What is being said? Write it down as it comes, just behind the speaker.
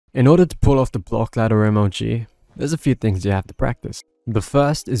In order to pull off the block ladder MLG, there's a few things you have to practice. The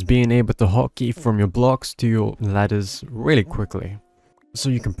first is being able to hotkey from your blocks to your ladders really quickly. So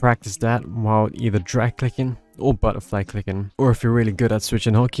you can practice that while either drag clicking or butterfly clicking. Or if you're really good at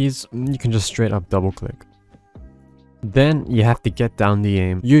switching hotkeys, you can just straight up double click. Then you have to get down the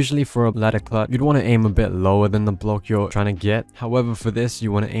aim. Usually for a ladder clut, you'd want to aim a bit lower than the block you're trying to get. However, for this,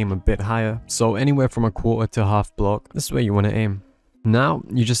 you want to aim a bit higher. So anywhere from a quarter to half block, this is where you want to aim. Now,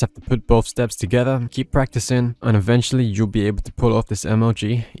 you just have to put both steps together, keep practicing, and eventually you'll be able to pull off this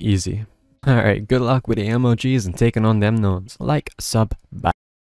MLG easy. Alright, good luck with the MLGs and taking on them gnomes. Like, sub, bye.